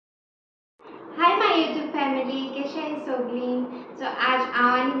Family कशें सगळीं. So आज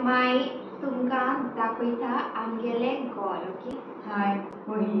हांव आनी माय तुमकां दाखयता आमगेले घर. ओके हाय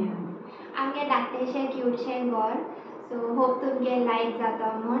पळय आमगे धाकटेशें क्यूटशें घर. सो होप तुमगे लायक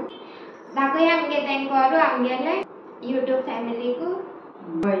जाता म्हूण दाखोवया आमगे तें घर आमगेले यूट्यूब फॅमिलीकू.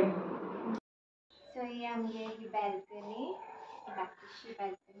 पळय सो ही आमगे ही बॅल्कनी, धाकटीशी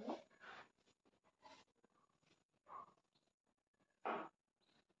बॅल्कनी.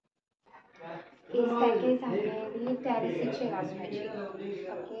 ही स्टॅकेज आमगेली टॅरेसीचेर वचपाची.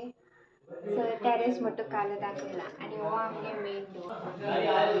 ओके सो टॅरेस म्हणटा कालो दाखयला आनी हो आमगे मेन डोर.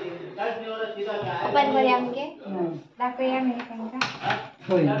 ओपन करूया आमगे दाखोवया आमगे तांकां.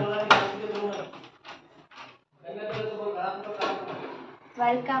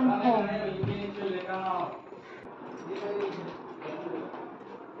 Welcome home.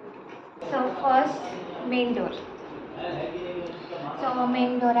 So first main door. So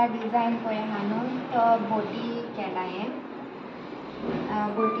main डोरा डिजायन पळय आहा न्हू तो बोटी केला हें.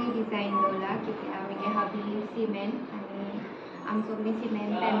 बोटी डिजायन दवरला कित्याक आमगे हबी सिमेंट आनी आमचो सगळी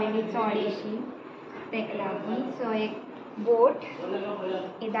सिमेंट फॅमिली चड अशी तेका लागून. सो एक बोट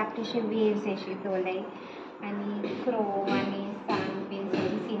एक धाकटीशी वेव्स अशी दवरल्याय आनी क्रो आनी सान बीन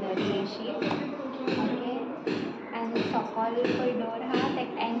सगळी सिनरी अशी. ओके आनी सकयल पळय डोर आहा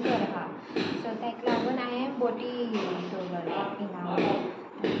तेका एंकर आहा. सो तेका लागून हांवें बोटी दवरलेले हिंगा.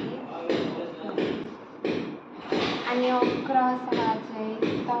 आनी हो क्रॉस आहा चोय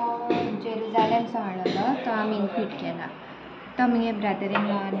तो जेरुजालेमचो हाडलेलो तो आमी इनफीट केला. तो मगे ब्रदर इन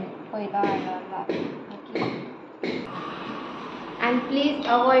लॉन पयलो हाडलेलो. ओके आनी प्लीज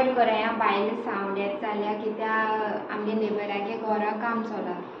अवॉयड कराया भायले सावंड येता जाल्यार कित्याक आमगे नेबरागे घरा काम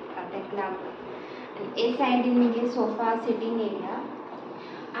चलता तेका लागून. आनी ए सायडीन मगे सोफा सिटींग एरिया.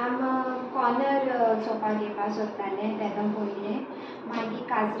 आम कॉर्नर सोफा घेवपा सोदताले तेका पयलें मागीर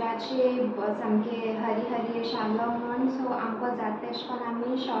काजराचे सामके हरी हरी अशें आहलो म्हूण सो आमकां जाता तेश कोन्न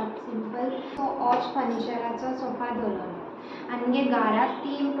आमी शॉर्ट सिंपल सो ऑच फर्निचराचो सोफा दवरलो. आनी मगे घराक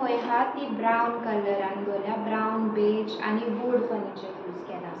थीम पळय आहा ती ब्रावन कलरान दवरल्या. ब्रावन बेज आनी वूड फर्निचर यूज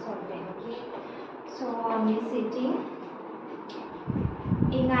केला सगळें. ओके सो आमगे सिटींग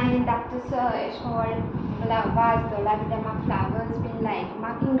हिंगा हांवें धाकटुसो एशें व्हड वाज दवरला कित्याक म्हाका फ्लावर्स बीन लायक.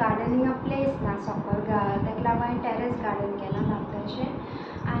 म्हाका हिंगा गार्डनिंगा प्लेस ना सकयल तेका लागून हांवें टॅरस गार्डन केलां धाकटेशें.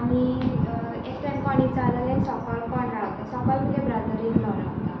 आनी एकट्यान कोण इच्चा जाल्यार सकयल कोण रावता सकयल मगे ब्रदर इन लॉ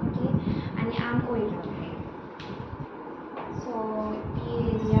रावता. ओके आनी आम वयर रावताय. सो ही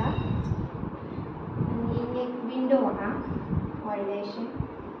एरिया आनी हिंगा एक विंडो आहा व्हडलेशें.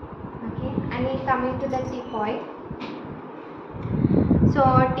 ओके आनी coming to the teapoy. So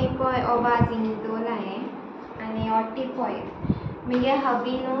teapoy हो वाज हिंगा दवरला हांवें आनी हो टीपॉय मगे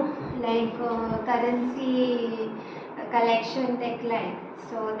हबी न्हू लायक करन्सी कलेक्शन तेका लायक.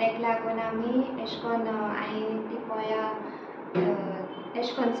 सो तेका लागून आमी एशें कोन्न हांवें टीपॉया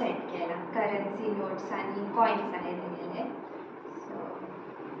एशें कोन्न सेट केला करन्सी नोट्स आनी कॉयन्स आहाय तेगेले. सो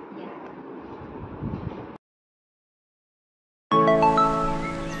या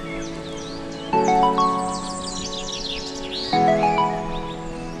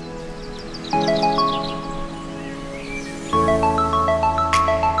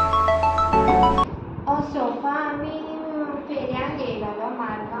सोफा आमी फेऱ्यांक घेयलोलो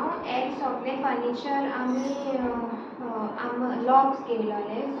मारगांव. एक सगळें फर्निचर आमी लॉग्स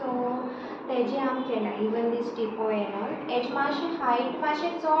घेयलोले सो तेजे आमी केला even these teapoy end all. हेजी मातशी हायट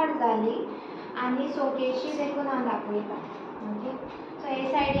मातशें चड जाली आनी सोकेशी देखून हांव दाखयता. ओके सो हे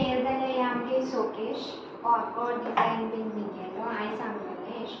सायड येयले जाल्यार हे आमगे सोकेश हो आख्खो डिजायन बीन केलो. हांवें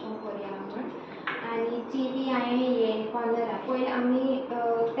सांगलेलें एशें कोन्न करया म्हूण. आनी टीवी हांवें हे कॉर्नरा पयलीं आमी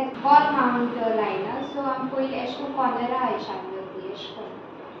ते वॉल माउंट लायला. सो आमी पयलीं एशें कोन्न कॉर्नरा हाडटाल्यो ती एशें कोन्न.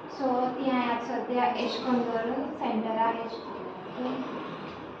 सो ती हांवें आतां सद्या एशें कोन्न दवरून सेंटरार एशें केल्या.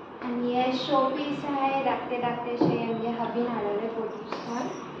 आनी हे शो पीस हांवें धाकटे धाकटेशे आमगे हबीन हाडलेले पोर्तुगीजान.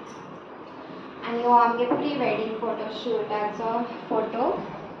 आनी हो आमगे प्री वेडींग फोटोशूटाचो फोटो.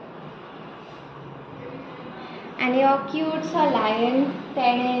 आनी हो क्यूटसो लायन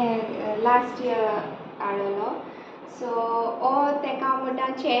तेणें लास्ट इयर हाडलो. सो हो तेका हांव म्हणटा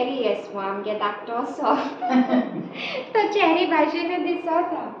चॅरी येस म्हूण आमगे धाकटोसो तो चॅरी भाशेन दिसता.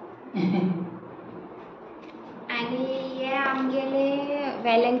 आनी हे आमगेले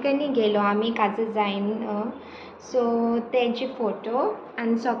वेलंकनी गेलो आमी काजू जायन. सो तेंचे फोटो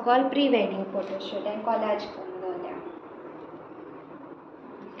आनी सकयल प्री वेडींग फोटोशूट आनी कॉलाज करून दवरल्या.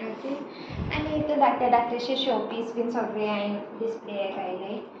 ओके आनी इतू धाकटे धाकटेशे शो पीस बीन सगळे हांवें डिस्प्लेक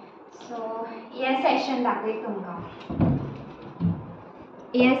घायले. सो हे सेशन दाखयता तुमकां.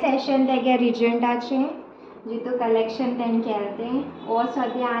 हे सेशन तेगे रिजंटाचें जितू कलेक्शन तें केलें तें हो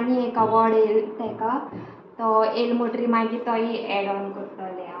सद्या आनी एक अवॉर्ड येल तेका तो येल म्हणटरी मागीर तोय एड ऑन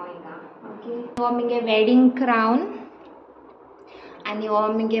करतलें हांव हिंगा ओके. हो मुगे वेडींग क्रावन आनी हो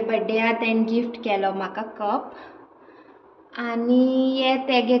मुगे बड्डेया तें गिफ्ट केलो म्हाका कप आनी हे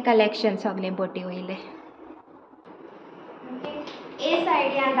तेगे कलेक्शन सगळें बोटी वयलें. ए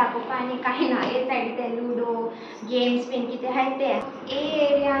सायडीन दाखोवपा आनी कांय ना. ए सायडी ते लुडो गेम्स बीन कितें आहाय ते. ए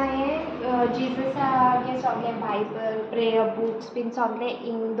एरिया हे जिजसागे सगळे बायबल प्रेयर बुक्स बीन सगळे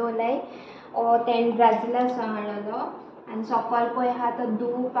हिंग दवरल्याय. तें ब्राजिलासून हाडलो आनी सकयल पळय आहा तो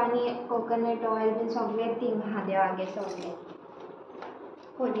धूप आनी कोकोनट ऑयल बीन सगळे थिंग आहा देवागे सगळे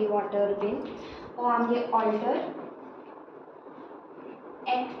होली वॉटर बीन. हो आमगे ऑल्टर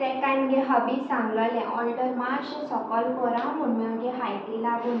तेका आमगे हबी सांगलोलें ऑल्टर मातशें सकयल करा म्हूण मागे हायटी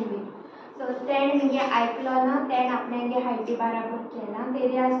लागून बीन. सो तेण मुगे आयकलो ना तेण आपल्यागे हायटी बाराबर केला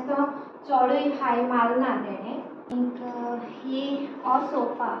तेरी आस तो चडूय हाय मारना तेणें. ही हो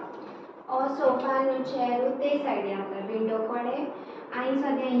सोफा आनी चेरू ते सायडी आसता विंडो कडेन आनी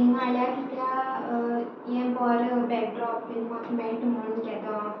सद्या हिंग हाडल्या कित्याक हें बरें बॅकड्रॉप बीन म्हाका मेळटा म्हणून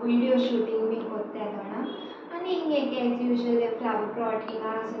केदो हांव विडियो शुटींग बीन कोत्ता येदोना आनी हिंग एक एज युजल फ्लावर पॉट हिंगा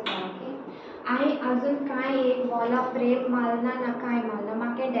आसता ओके. हांवें आजून कांय एक वॉला फ्रेम मारना ना कांय मारना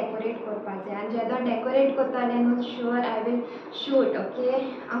म्हाका डेकोरेट करपाक जाय आनी जेदो डेकोरेट कोत्तलें न्हू sure I will shoot okay.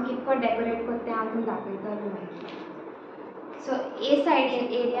 हांव कितको डेकोरेट कोत्ता तें हांव तुमकां दाखयतलें मागीर. सो ए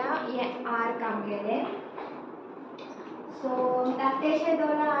सायडीन एरिया हें आर्क आमगेलें. सो धाकटेशें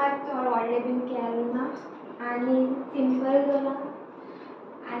दवरला आर्क चड व्हडलें बीन केलें ना आनी सिंपल दवरला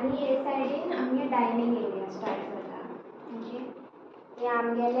आनी हे सायडीन आमगे डायनींग एरिया स्टार्ट जाता ओके. हें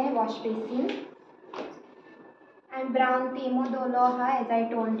आमगेलें वॉश बेसीन आनी ब्रावन थिमू दवरलो आहा एज आय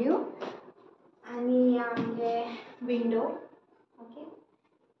टोल्ड यू आनी हें आमगे विंडो ओके.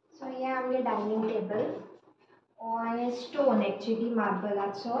 सो हें आमगे डायनींग टेबल. हो हांवें स्टोन एक्चुली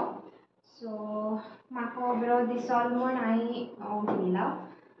मार्बलाचो सो म्हाका हो बरो दिसोलो म्हूण हांवें हो घेयला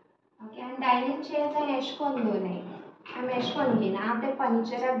ओके. आनी डायनींग चेर्स हांवें एशें कोन्न दवरल्याय हांवें एशें कोन्न घेयना. हांव ते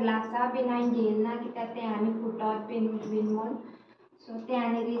फर्निचरा ग्लासा बीन हांवें घेयला ना कित्याक ते आनी फुटोत बीन म्हूण सो ते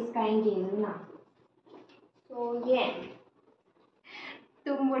आनी रिस्क हांवें घेयला ना. सो हें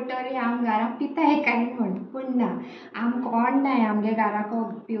तुम म्हणटरी हांव घरा पिताय काय म्हूण पूण ना आम कोण नाय आमगे घराक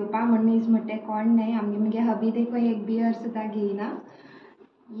पिवपा म्हूण मीस म्हणटा कोण नाय. आमगे हबी देखून एक बियर सुद्दां घेयना.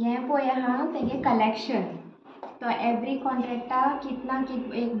 हें पळय आहा तेगे कलेक्शन तो एवरी कॉन्ट्रेक्टाक कित ना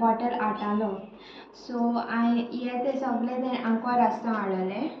कित एक बॉटल हाडटालो. सो हे ते सगळे ते आंकोर आसता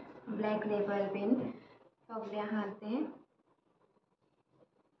हाडलें ब्लॅक लेबल बीन सगळे आहा तें.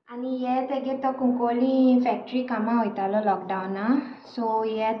 आनी हे तेगे तो कुंकोली फॅक्ट्री कामां वयतालो लॉकडावना सो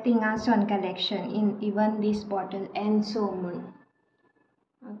हे थिंगासोन collection in even these bottle N so म्हूण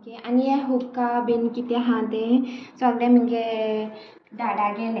ओके. आनी हे हुक्का बीन कितें आहा तें सगळें मुगे डाडा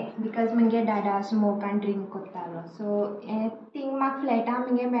गेलें बिकॉज मुगे डाडा स्मोक आनी ड्रिंक कोत्तालो. सो हें थिंग म्हाका फ्लॅटा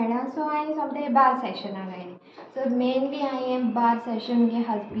मुगे मेळ्ळा सो हांवें सोमतें बार सेशना घायलें. सो मेनली हांवें हें बार सेशन मुगे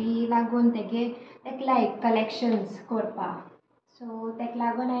हजबी लागून तेका लायक कलेक्शन्स करपा सो तेका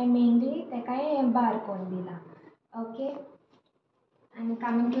लागून हांवें मेनली तेका हें बार कोन्न दिलां ओके. आनी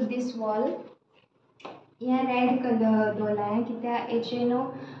कमींग टू दीस वॉल हें रेड कलर दवरला हांवें कित्याक हेचेर न्हू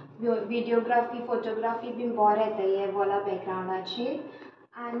विडियोग्राफी फोटोग्राफी बीन बरें येता हे वॉला बॅकग्रावंडाचेर.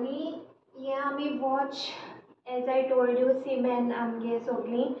 आनी हें आमी watch age I told you cement आमगे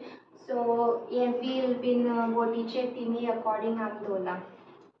सगळीं सो हे व्हील बीन बोटीचेर तिनी अकॉर्डींग आमी दवरला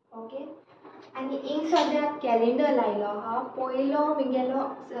ओके. आनी हिंग सद्याक कॅलेंडर लायलो आहा. पयलो मुगेलो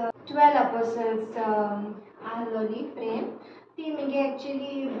 12 अपॉसल्स आहलोली फ्रेम ती मुगे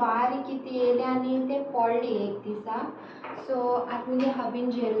एक्चुली बारीक कितें येयली आनी तें पडली एक दिसा. सो आतां मुगे हबीन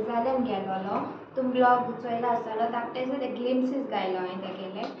जेरुजालेम गेलोलो तुम ब्लॉग चोयलो आसतलो धाकटेसो ते ग्लिम्सीस घायलो हांवें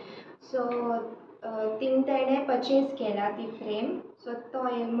तेगेले. सो तीन तेणें परचेज केला ती फ्रेम सो तो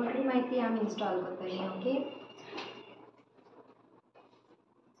येयलो म्हणटरी मागीर ती आमी इन्स्टॉल करतलीं ओके.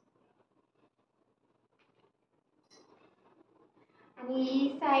 आनी ही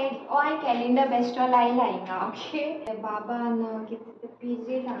सायड हो हांवें कॅलेंडर बेश्टो लायला हिंगा ओके. बाबान कितें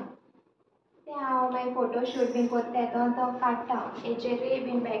पिजिला तें हांव मागीर फोटोशूट बीन कोत्ता येतो तो काडटा हेचेरूय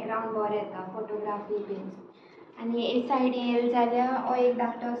बीन बॅकग्रावंड बरें येता फोटोग्राफी बीन. आनी हे सायड येयले जाल्यार हो एक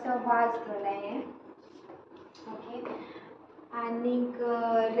धाकटोसो वाज दवरला हें ओके. आनीक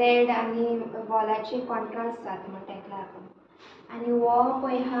रेड आनी वॉलाचेर कॉन्ट्रास्ट जाता म्हण तेका लागून. आनी हो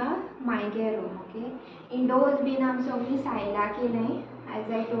पळय आहा मायगे रूम ओके. इंडोर्स बीन आमी सगळीं सायला केल्याय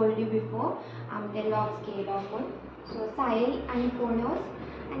age I told you before आमी ते लॉक्स केलो म्हूण. सो सायल आनी कोणोस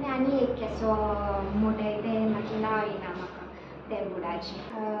आनी एक केसो मोटे तें म्हाजें नांव येयना म्हाका ते बुडाची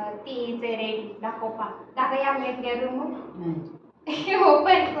ती रेडी दाखोवपाक दाखय आमगे तुगे रूम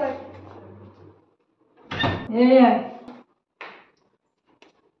ओपन कर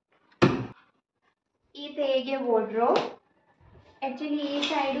ई तेगे वॉर्डरोब एक्चुअली ई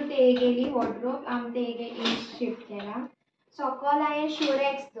साइडू तेगेली वॉर्डरोब आम तेगे ई शिफ्ट केला सकल हांवें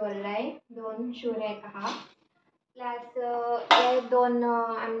शूरॅक्स दवरलाय 2 शूरॅक आहा प्लस हे 2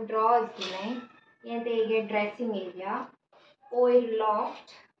 आमी ड्रॉवर्स दिलाय हे तेगे ड्रेसिंग एरिया वयर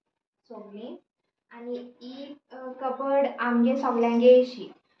लॉफ्ट सगळी आनी ही कबर्ड आमगे सगळ्यांगे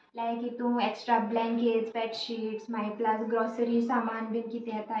अशी लायक हितू एक्स्ट्रा ब्लँकेट्स बेडशीट्स मागीर प्लस ग्रॉसरी सामान बीन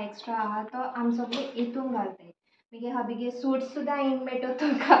कितें येता एक्स्ट्रा आहा तो आमी सगळे हितून घालताय मागे हबीगे सूट्स सुद्दां हिंग मेळटा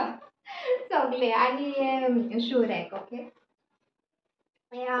तुमकां सगळे आनी हे शूरॅक ओके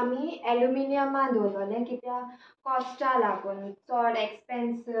हे आमी एल्युमिनियमा दवरलेले कित्याक कॉस्टा लागून चड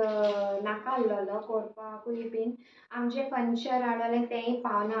एक्सपेन्स नाका आसलेलो करपाकूय बीन आमचे फर्निचर हाडलें तेंय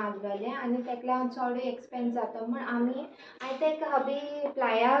पावना आसलेलें आनी तेका लागून चड एक्सपेन्स जाता म्हूण आमी हांवें तेका हबी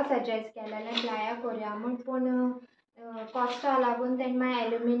प्लाया सजेस्ट केलेलें प्लाया करया म्हूण पूण कॉस्टा लागून तेणें मागीर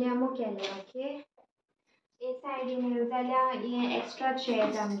एल्युमिनियमू केलें ओके हे सायडीन येयले जाल्यार हे एक्स्ट्रा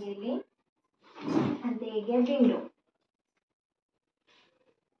चेर्स आमगेली आनी तेगे विंडो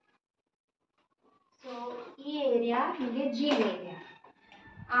सो ही एरिया म्हणजे जिम एरिया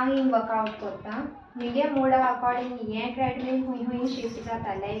हांव हिंग वर्कआउट करता म्हगे मुडा अकॉर्डिंग हे ट्रेडमील खंय खंय शिफ्ट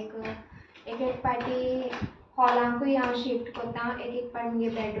जाता लायक एक एक पाटी हॉलांकूय हांव शिफ्ट करता एक एक पाटी म्हगे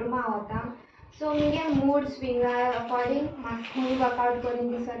बेडरुमा वता सो म्हगे मूड स्विंगा अकॉर्डिंग म्हाका खंय वर्कआउट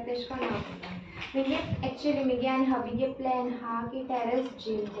करून दिसता तेश कोन्न हांव करता म्हगे एक्चुअली म्हगे आनी हबीगे प्लॅन आहा की टेरस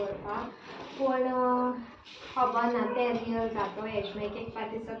जीम करपाक पूण खबर ना तें रियल जातो हेज एक एक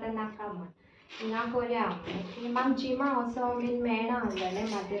पाटी दिसता नाका म्हण हिंगा करया म्हाका जिमा वचो बीन मेळना आसलेलें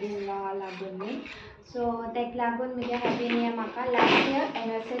मदर इन लॉ लागून बीन सो तेका लागून म्हगे हॅबीन हें म्हाका लास्ट इयर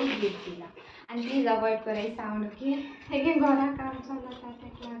एनिवर्सरी गिफ्ट दिला आनी प्लीज अवॉयड कराय सावंड ओके तेगे घरा काम चलता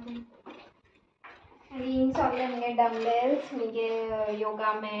तेका लागून आनी हिंग सगळे म्हगे डंबेल्स म्हगे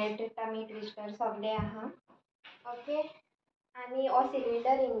योगा मॅट टमी ट्विस्टर सगळे आहा ओके आनी हो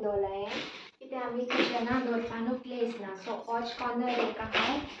सिलिंडर हिंग दवरला हांवें कित्याक आमी किचना दवरपा न्हू प्लेस ना सो वॉच कॉर्नर एक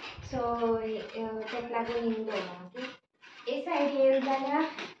आहा सो तेका लागून हिंग दवरला ओके हे सायड येयले जाल्यार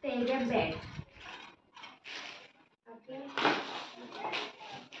तेगे बेड ओके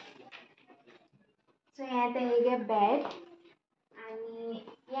सो हें तेगे बेड आनी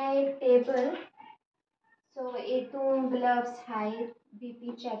हें एक टेबल सो हितून ग्लव्स हाय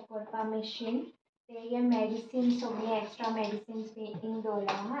BP चॅक करपा मशीन तेगे मेडिसीन सगळे एक्स्ट्रा मेडिसिन्स बी हिंग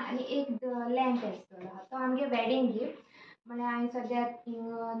दवरला आहा आनी एक लॅम्प एस दवरला आहा तो आमगे वेडींग गिफ्ट म्हळ्यार हांवें सद्याक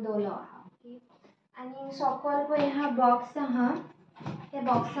हिंग दवरलो आहा ओके आनी सकयल पळय आहा बॉक्स आहा त्या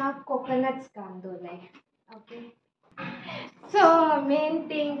बॉक्साक कोकोनट्स घालून दवरलाय ओके सो मेन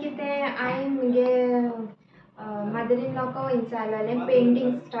थिंग कितें हांवें म्हगे मदर इन लॉको विचारलेलें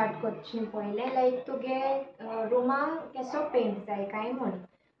पेंटींग स्टार्ट करचें पयलें लायक तुगे रुमाक केसो पेंट जाय काय म्हूण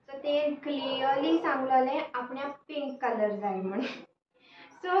सो तें क्लियरली सांगलेलें आपणाक पिंक कलर जाय म्हूण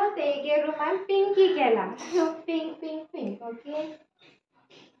सो तेगे रुमान पिंकी केला so pink pink pink okay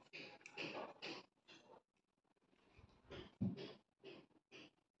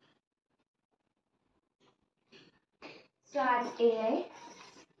so आज ए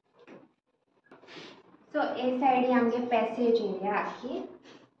सो ए सायडी आमगे पॅसेज एरिया आखी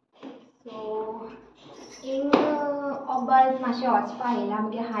सो हिंग बल्ब मातशें वचपा येयला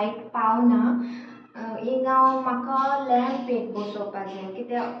आमगे हायट पावना हिंग हांव म्हाका लॅम्प एक बसोवपा जाय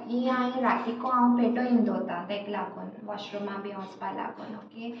कित्याक ही हांवें रातीको हांव पेटो हिंग दवरता तेका लागून वॉशरुमा बी वचपा लागून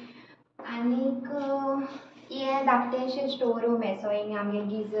ओके आनीक हें धाकटेंशें स्टोर रूम सो हिंग आमगे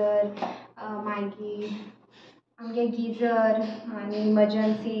गिजर मागीर आमगे गिजर आनी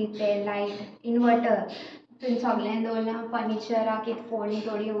इमर्जन्सी ते लायट इनवर्टर थंय सगळें दवरलां फर्निचरां कितें फोणी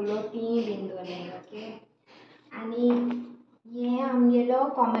थोडी उलो तीं बीन दवरल्याय ओके आनी हें आमगेलो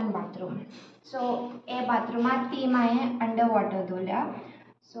कॉमन बाथरूम सो हे बाथरुमांत तीं हांवें अंडर वॉटर दवरल्या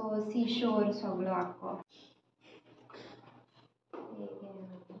सो सी शोर सगळो आख्खो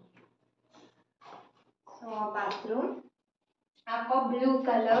सो बाथरूम आख्खो ब्लू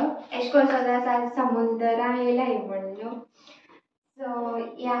कलर एशें कोन्न सदां समुंदरा येयलाय म्हणून सो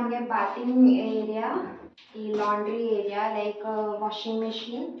हे आमगे बाथींग एरिया ही लॉन्ड्री एरिया लायक वॉशींग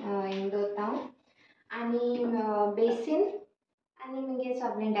मशीन हिंग दवरता आनी बेसीन आनी म्हगे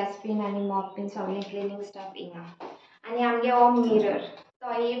सगळें डस्टबीन आनी मॉप बीन सगळें क्लिनींग स्टफ हिंगा आनी आमगे हो मिरर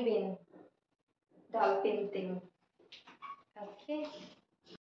तोय बीन डॉल्फीन थिंग ओके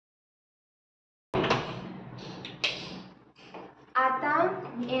आतां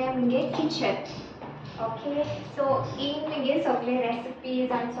हें म्हगे किचन ओके सो इन मगे सगळे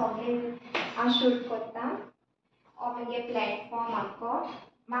रेसिपीज आनी सगळे हांव शूट करता हो मगे प्लॅटफॉर्म आख्खो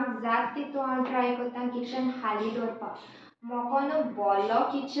म्हाका जात तितू हांव ट्राय करता किचन हाली दवरपाक मोको न्हू बोल्लो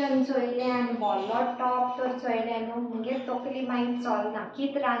किचन चोयलें आनी बोल्लो टॉप तर चोयलें न्हू मुगे तकली मागीर चलना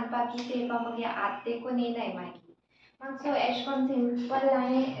कित रांदपाक कित येवपा मुगे हात देखून येनाय मागीर म्हाका सो एश कोन्न सिंपल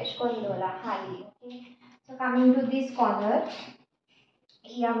हांवें एश कोन्न दवरला हाली okay so coming to this corner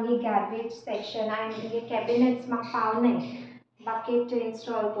ही आमगे गार्बेज सेक्शन आमगे कॅबिनेट्स म्हाका पावनाय बकेट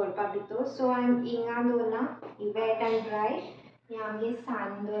इंस्टॉल करपा भितर सो हांवें हिंगा दवरला वेट एंड ड्राय ही आमगे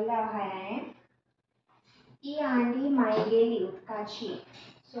सान दवरला आहाय हांवें ही हांडी मायगेली उदकाची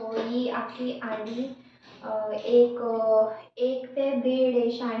सो ही आख्खी हांडी एक ते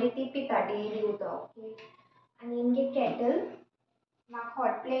 1.5 हांडी ती पिता डेली उदक ओके आनी आमगे कॅटल म्हाका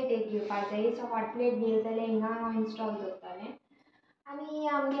हॉट प्लेट एक घेवपा जाय सो हॉट प्लेट घेय जाल्यार हिंगा हांव इंस्टॉल दवरतालें आनी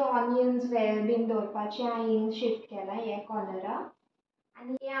आमगे ऑनियन्स बीन दवरपाचें हांवें हिंग शिफ्ट केला हे कॉर्नरा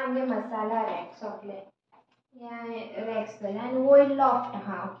आनी हे आमगे मसाला रॅक सगळे हे रॅक्स दवरले आनी वयर लॉफ्ट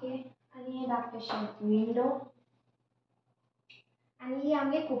आहा ओके आनी हे धाकटेशें विंडो आनी ही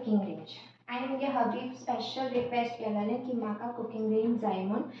आमगे कुकींग रेंज हांवें मुगे हबीक स्पेशल रिक्वेस्ट केलेलें की म्हाका कुकींग रेंज जाय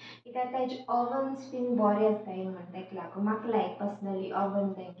म्हूण कित्याक तेजे ओवन्स बीन बरे आसताय म्हूण ताका लागून म्हाका लायक पर्सनली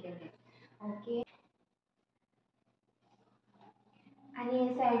ओवन तेंगेले ओके आनी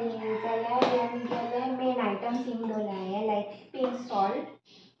हे सायडीन जाल्यार हे आमगेले मेन आयटम्स हिंग दवरला हांवें लायक पिंक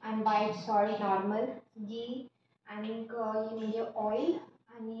सॉल्ट आनी वायट सॉल्ट नॉर्मल घी आनीक ही मुगे ऑयल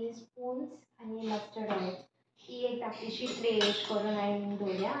आनी स्पून्स आनी मस्टर्ड ऑयल ही एक धाकटीशी ट्रे एश करून हांवें हिंग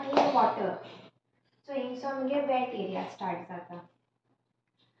दवरल्या आनी वॉटर सो हिंगसो मुगे वेट एरिया स्टार्ट जाता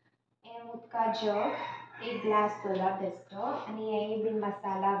हे उदका जग एक ग्लास दवरला बेश्टो आनी हेय बीन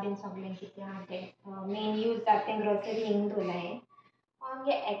मसाला बीन सगळें कितें आहा तें मेन यूज जाता तें ग्रोसरी हिंग दवरला हें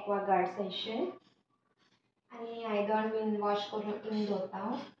आमगे एक्वागार्ड सेशन आनी आयदन बीन वॉश करून हिंग दवरता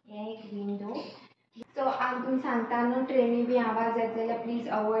हें एक विंडो सो हांव तुमकां सांगता न्हू ट्रेनी बी आवाज येत जाल्यार प्लीज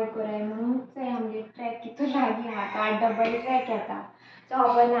अवॉयड कराय म्हणून चोय आमगे ट्रॅक कितू लागीं आतां डबल ट्रॅक येता सो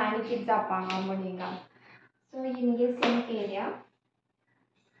खबर ना आनी कितें जावपा आहा म्हूण हिंगा सो ही मुगे सिंक एरिया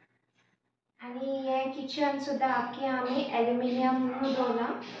आनी हें किचन सुद्दां आख्खें आमी एल्युमिनियम दवरला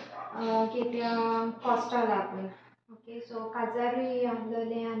कित्याक कॉस्टा लागून ओके सो काजारूय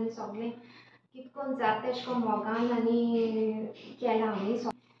आहलोलें आनी सगळें कितकोन जाता तेश कोन्न मोगान आनी केलां आमी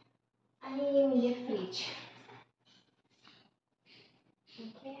आनी मुगे फ्रीज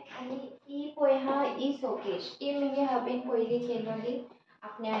ओके आनी ही पळय आहा ही सोकेश ही मुगे हबीन पयलीं केलोली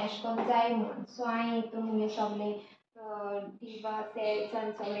आपल्या एश कोन्न जाय म्हूण सो हांवें हितून मुगे सगळें डिवा सेट्स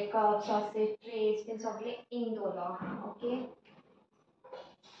आनी सगळे कप सॉसेज ट्रेस बीन सगळें हिंग दवरलो आहा ओके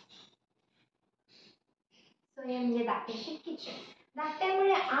सो हें मुगे धाकटेशें किचन धाकटें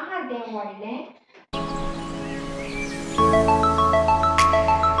म्हळ्यार आहा तें व्हडलें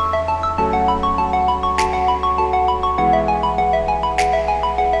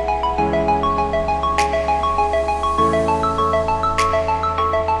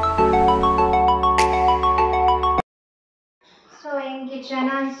सो हें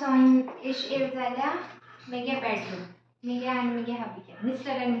किचनान इश येल जाल्यार मुगे बेडरूम मुगे आनी मुगे हबीगे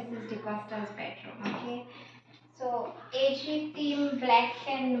mister end Mrs डिकॉस्टाज bedroom okay so ag theme black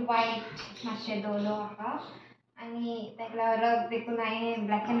end वायट मातशें दवरलो आहा आनी ताका लागून रग देखून हांवें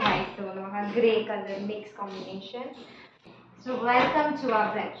ब्लॅक एंड वायट दवरलो आहा grey colour mix combination so welcome to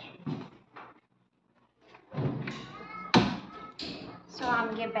our bedroom so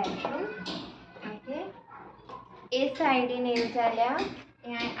आमगे बेडरूम ओके ए सायडीन येल जाल्यार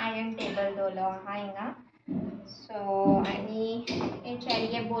हांवें आयरन टेबल दवरलो आहा हिंगा सो आनी हे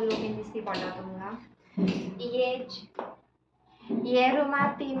चेडगे बोलू बीन दिसती पडना तुमकां हे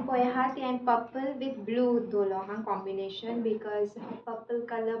रुमांत तीन पळय आहा ती हांवें पर्पल विथ ब्लू दवरलो आहा कॉम्बिनेशन बिकॉज पर्पल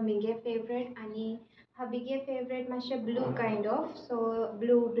कलर मुगे फेवरेट आनी हबीगे फेवरेट मातशें blue kind of so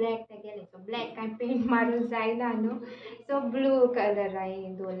blue black तेगेलें so black कांय पेंट मारूं जायना न्हू सो ब्लू कलर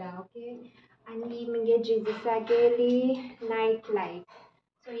हांवें दवरला ओके आनी मुगे जेजसागेली नायट लायट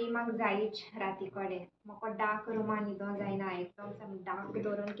सो ही म्हाका जायीच राती कडेन म्हाका डार्क रुमान न्हिदों जायना एकदम सामकें डार्क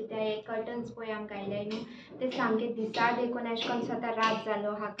दवरून कित्याक हे कर्टन्स पळय आमकां घायल्याय न्हू ते सामके दिसा देखून अशें करून स्वता रात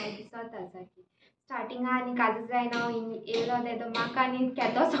जालो आहा काय दिसता सारकी स्टार्टिंगा आनी काजू जायना हांव येयलो तेदो म्हाका आनी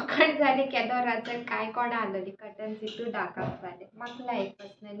केदो सकाळ जाली केदो रात जाली कांय कोणा आहलोली कर्टन्स इतू डार्क आसताले म्हाका लायक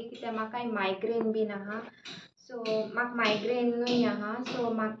पर्सनली कित्याक म्हाकाय मायग्रेन बीन आहा सो म्हाका मायग्रेनूय आहा सो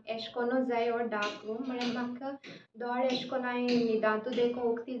म्हाका एश कोन्नूच जाय हो डार्क रूम म्हळ्यार म्हाका दोळे एश कोन्न हांवें न्हिदांतू देखून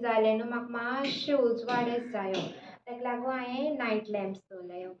उक्ती जालें न्हू म्हाका मातशें उजवाडच जायो ताका लागून हांवें नायट लॅम्प्स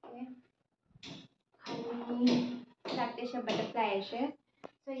दवरले ओके आनी धाकटेशें बटरफ्लाय अशें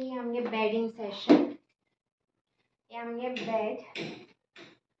सो ही आमगे बेडींग सेशन हे आमगे बेड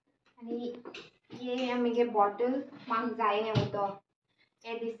आनी हे आमगे बॉटल म्हाका जाय हें उदक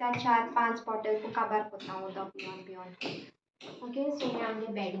हे दिसा 4-5 बॉटल काबार कोता उदक पिवन पिवन ओके. सो हे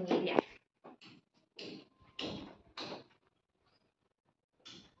आमगे बेडींग एरिया.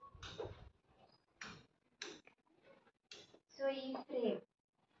 सो ही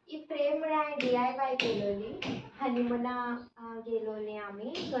फ्रेम म्हळ्यार हांवें DIY केलोली. हनीमुना गेलोली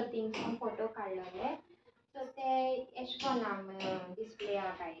आमी सो थिंगसून फोटो काडलोले. सो ते एश कोन्न आमी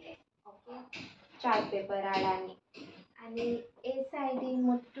डिस्प्लेयाक घायले ओके. चार्ट पेपर हाडांनी आनी ए सायडीन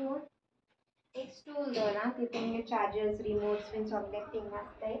मुट्टून एक स्टूल दवरला तितून चार्जर्स रिमोट्स बीन सगळे थिंग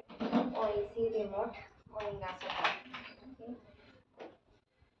आसताय. ओ AC रिमोट ओ हिंग आसता ओके.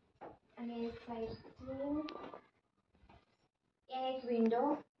 आनी सायडीन एक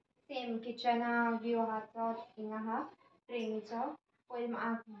विंडो सेम किचना व्यू आहा तो थिंग आहा ट्रेनीचो. पयलीं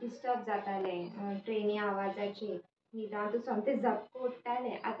म्हाका डिस्टर्ब जातालें ट्रेनी आवाजाची न्हिदांतू सोमतें झपको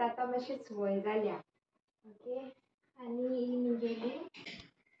उठटालें. आतां मातशी संवय जाल्या ओके. आनी ही म्हगेली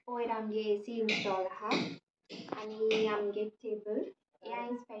वयर आमगे AC इन्स्टॉल आहा आनी आमगे टेबल हे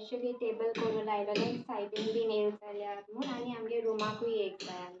हांवें स्पेशली टेबल करून लायलोलें सायडीन बीन येयले जाल्यार म्हूण आनी आमगे रुमाकूय एक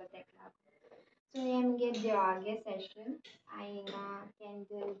जाय आसलो तेका लागून. सो हे आमगे देवागे सेशन हांवें हिंगा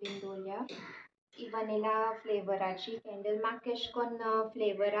कॅन्डल बीन दवरल्या. ही वनिला फ्लेवराची कॅन्डल म्हाका केश कोन्न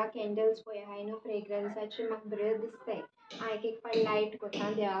फ्लेवरा कॅन्डल्स पळय आहाय न्हू फ्रेग्रन्साची म्हाका बऱ्यो दिसताय. हांव एक पाटी लायट कोता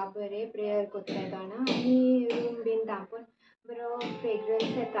देवा बरें प्रेयर कोत्ता दोना आनी रूम बीन धांपून बरो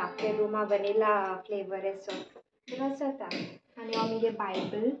फ्रेग्रन्स येता ते रुमा वनिला फ्लेवर असो बरो जाता. आनी हो मगे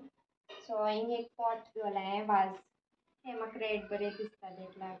बायबल. सो हिंग एक पॉट दवरला हें वाज हें म्हाका रेड बरें दिसता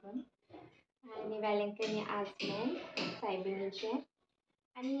तेका लागून. आनी वेलेंकनी आजमेन सायबिणीचें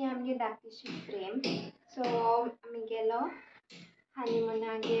आनी ही आमगे धाकटीशी फ्रेम. सो हो आमगेलो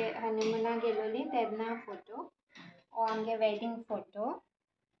हनीमुना गेलोली तेन्ना फोटो. हो आमगे वेडींग फोटो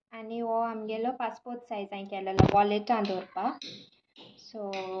आनी हो आमगेलो पासपोर्ट सायज हांवें केलेलो वॉलेटान दवरपाक.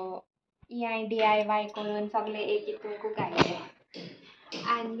 सो ही हांवें DIY करून सगळें एक हितूंकू घायलें.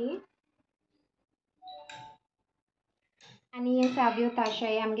 आनी हे सावयो ताशे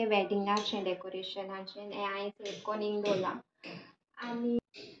हे आमगे वेडिंगाचें डेकोरेशनाचें हें हांवें सेव कोन्न हिंग दवरलां. आनी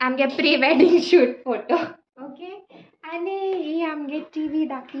आमगे pre wedding shoot photo okay. आनी ही आमगे TV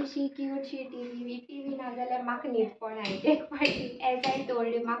धाकटीशी क्यूटशी TV नाजाल्यार म्हाका न्हीदपण एक फावटी एज हांवें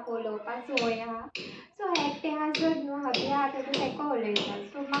टोल्ड म्हाका उलोवपाक संवय आहा. सो एकटें आसत न्हू हबी आहा तेका तेका उलयता.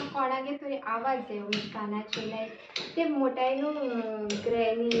 सो म्हाका कोणागे तरी आवाज जाय कानाचे लायक ते म्हणटाय न्हू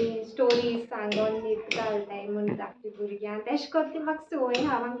ग्रॅनी स्टोरीज सांगोन न्हीद घालताय म्हूण धाकटी भुरग्यांक तेशें कोन्न ती म्हाका संवय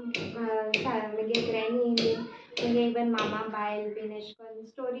आहा. म्हगे ग्रॅनी बीन म्हगे इवन मामा बायल बीन एशें कोन्न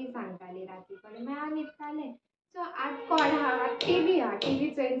स्टोरी सांगताली राती कोडे मागीर हांव न्हिदतालें. सो आतां कोण आहा TV आहा TV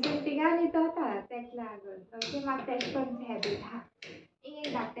चोयन चोयन तिगा न्हिदोता तेका लागून ओके. म्हाका तेशें कोन्न हॅबीट आहा.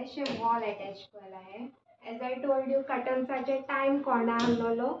 एक धाकटेशें वॉल एटॅच केला हें age I told you कर्टन्साचे time कोणा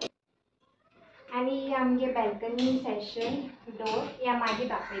आहलोलो. आनी ही आमगे बॅल्कनी सेशन डोर या मागीर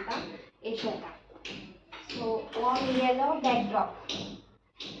दाखयता एश येता. सो हो आमगेलो बॅकड्रॉप.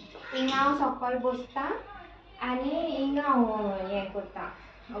 हिंगा हांव सकयल बसतां आनी हिंगा हांव हें करतां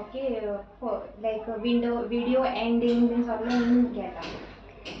ओके. लायक विडियो एंडींग बीन सगळें हिंग घेता.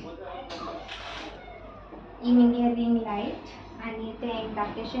 ही मगे रिंग लायट आनी तें एक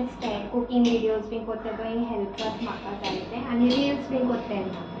धाकटेशें स्टँड कुकींग विडियोज बीन कोत्ता तो हेल्प जाता म्हाका जायते आनी रिल्स बीन कोत्ता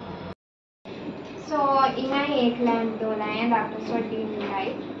तेन्ना. सो हिंगा एक लॅम्प दवरला हें धाकटोसो डीम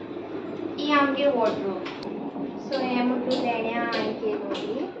लायट. ही आमगे वॉर्डरोब. सो हें म्हणटून तेण्या हांवें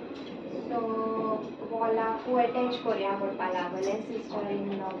केलोली. सो वॉलाकू एटॅच कोरया म्हणपा लागोलें सिस्टर इन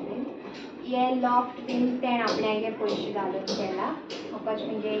लॉ बीन. हे लॉफ्ट बीन तेण आपल्यागे पयशे घालून केला फकत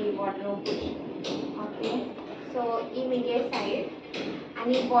म्हगे ही वॉर्डरोबूच ओके. सो ही म्हगे सायड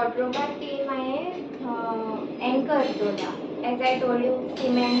आनी वॉर्डरोबाक ती हांवें एंकर दवरला age I told you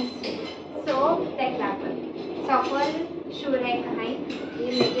cement. So तेका लागून सकयल शू रॅक आहाय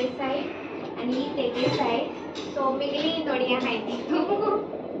ही म्हगे सायड आनी ही तेगे सायड. सो मिगली थोडी आहाय तितू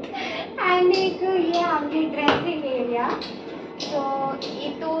आनीक हे आमगे ड्रेसींग एरिया. सो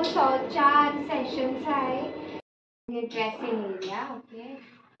हितू 4 सेशन्स आहाय म्हगे ड्रेसींग एरिया ओके.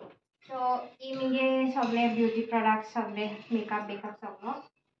 सो ही म्हगे सगळे ब्युटी प्रोडक्ट्स सगळे मेकअप बेकअप सगळो.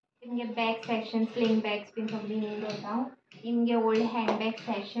 म्हगे bag session sling bags bin सगळीं हिंग दवरता हांव. ही म्हगे ओल्ड हँडबॅग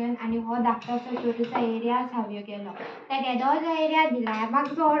सेशन आनी हो धाकटोसो छोटूसो एरिया सावयो गेलो ताका येदो जो एरिया दिला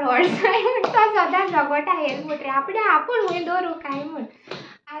म्हाका चड व्हड जाय म्हूण तो सदां झगडटा येयले म्हणटरी आपणें आपूण हूंय दवरूं काय म्हूण.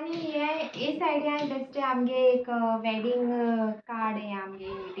 आनी हे सायडी हांवें बेश्टें आमगे एक वेडींग कार्ड हें आमगे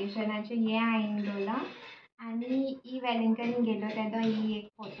इन्विटेशनाचें हें हांवें दवरलां. आनी ही वेलिंगटन गेलो तेदो ही एक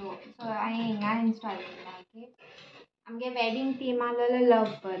फोटो. सो हांवें हिंगा इन्स्टॉल केला ओके. आमगे वेडिंग थीम आसलेलो लव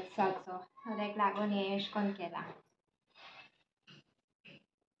बर्ड्साचो, सो ताका लागून हें अशें करून केलां.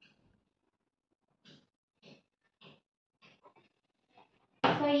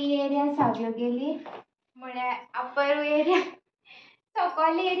 सो ही एरिया सगळ्यो गेली म्हळ्यार अप्पर एरिया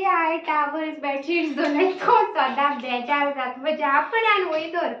सकयल एरिया हांवें टावल्स बेडशीट्स दवरले तो सदां बेजार जाता म्हणजे आपणान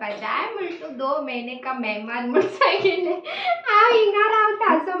वयर दवरपाचें. हांवें म्हणलें तूं 2 म्हयने का मेहमान म्हूण सांगिल्लें, हांव हिंगा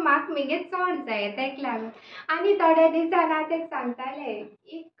रावता सो म्हाका मगे चड जाय ताका लागून. आनी थोडे दिसान हांव ताका सांगतालें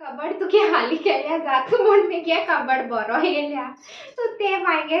एक कबड तुगे हाली केल्या जाता म्हूण मगे कबड बरो येयल्या, तूं तें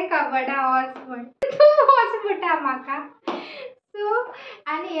मागीर कबडा वच म्हूण तूं वच म्हणटा म्हाका. सो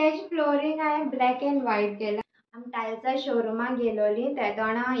आनी हें फ्लोरींग हांवें ब्लॅक एंड व्हायट केलां. आमी टायल्सा शोरुमाक गेलोलीं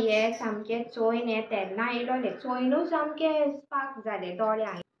तेदोणां हें सामकें चोयन हें तेन्ना येयलोलें चोयनूच सामकें स्पार्क जालें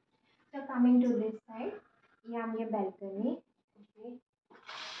दोळ्यांक. So coming to this said ही आमगे बॅल्कनी. ओके,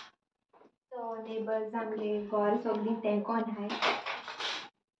 सो नेबर्स आमगे घर सगळीं तेंकोन हाय.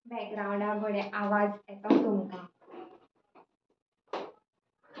 बॅकग्रावंडा बडे आवाज येता तुमकां.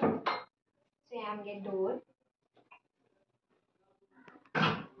 सो हें आमगे डोर.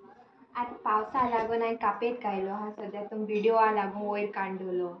 आतां पावसा लागून हांवें कापेत घायलो आहा सद्या तुम विडियोआ लागून वयर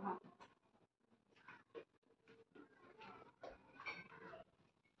काडलेलो आहा.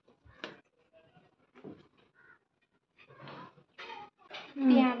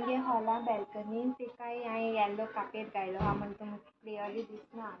 ती आमगे हॉला बॅल्कनी तिकाय हांवें येल्लो कापेत घायलो आहा म्हण तुमकां क्लियरली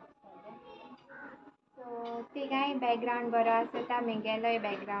दिसना. सो तिगाय बॅकग्रावंड बरो आसता म्हगेलोय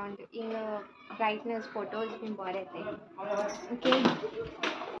बॅकग्रावंड हिंग ब्रायटनस फोटोज बीन बरे येताय. ओके,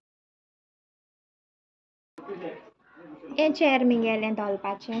 हें चेर म्हगेलें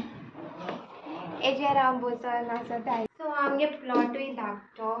धोलपाचें, हेजेर हांव बसून आसता. सो आमगे प्लॉटूय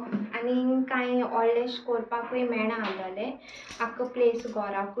धाकटो आनी कांय व्हडलेंश कोरपाकूय मेळना आहलोलें. आख्खो प्लेस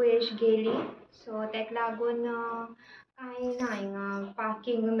घोराकूय एश गेली सो ताका लागून कांय ना हिंगा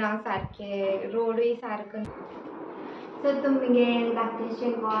पार्कींग ना सारकें, रोडूय सारको ना. सो तुमगे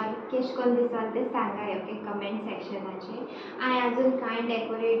धाकटेशें घर केश कोन्न दिसोलें तें सांगाय ओके कमेंट सेक्शनाचेर. हांवें आजून कांय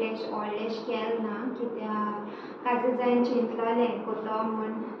डेकोरेट एश व्हडलेंश केलें ना कित्याक काजू जायन चिंतलोलें कोतो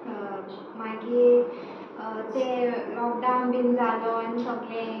म्हूण मागीर तें लॉकडावन बीन जालो आनी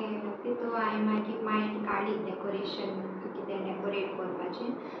सगळें तितू हांवें मागीर मायंड काडी डेकोरेशन कितें डेकोरेट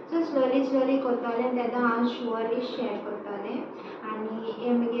करपाचें. सो स्लोली स्लोली कोत्तोलें तेदो हांव शुअरली शेअर कोत्तोलें. आनी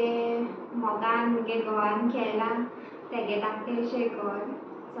हें म्हगे मोगान म्हगे घोवान केलां तेगे धाकटेशें घर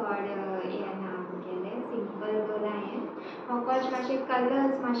चड हें ना आमगेलें सिंपल दवरलां हें. फकत मातशें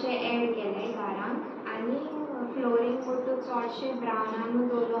कलर्स मातशें एड केले घरांक आनी फ्लोरींग म्हणटू चडशें ब्रावनानू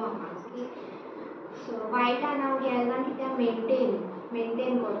दवरलो आहा. ओके, सो वायटान हांव गेलना कित्याक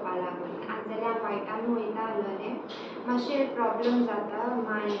मेनटेन करपा लागून नाजाल्यार वायटानू वयता आहलोलें मातशें प्रॉब्लम जाता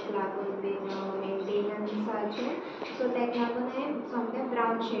मायक लागून बीन मेनटेनन्साचें. सो ताका लागून हांवें सोमतें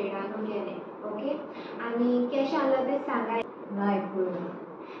ब्रावन शेडानू गेलें. ओके, आनी केशें आहलो तें सांगाय.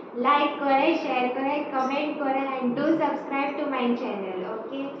 लायक करें, शेयर करें, कमेंट करें end do सब्सक्रायब to my channel.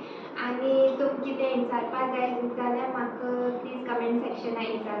 Okay, आनी तुमकां कितें विचारपा जाय जाल्यार म्हाका प्लीज कमेंट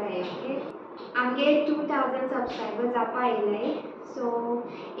सेक्शनान विचाराय. ओके, आमगे 2000 सब्सक्रायबर जावपा येयलाय. सो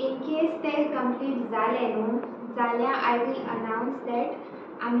इन केस ते कंप्लीट जालें न्हू जाल्यार आय वील अनावंस दॅट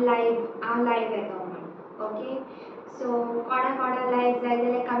हांव लायव्ह येतो म्हूण. ओके, सो कोणा लायव्ह जाय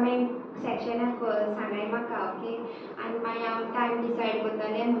जाल्यार कमेंट सेक्शनाक सांगाय म्हाका. ओके, आनी मागीर हांव टायम डिसायड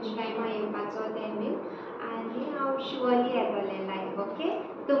करतलें हुंच टायमा येवपाचो तें बीन आनी हांव शुअरली येतोलें लायव्ह. ओके,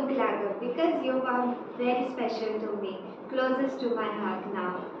 तुमकां लागून because you R very special to me, closest to my heart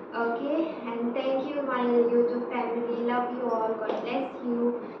now. Okay, and thank you my YouTube family, love you all, God bless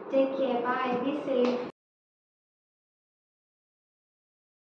you, take care, bye, be safe.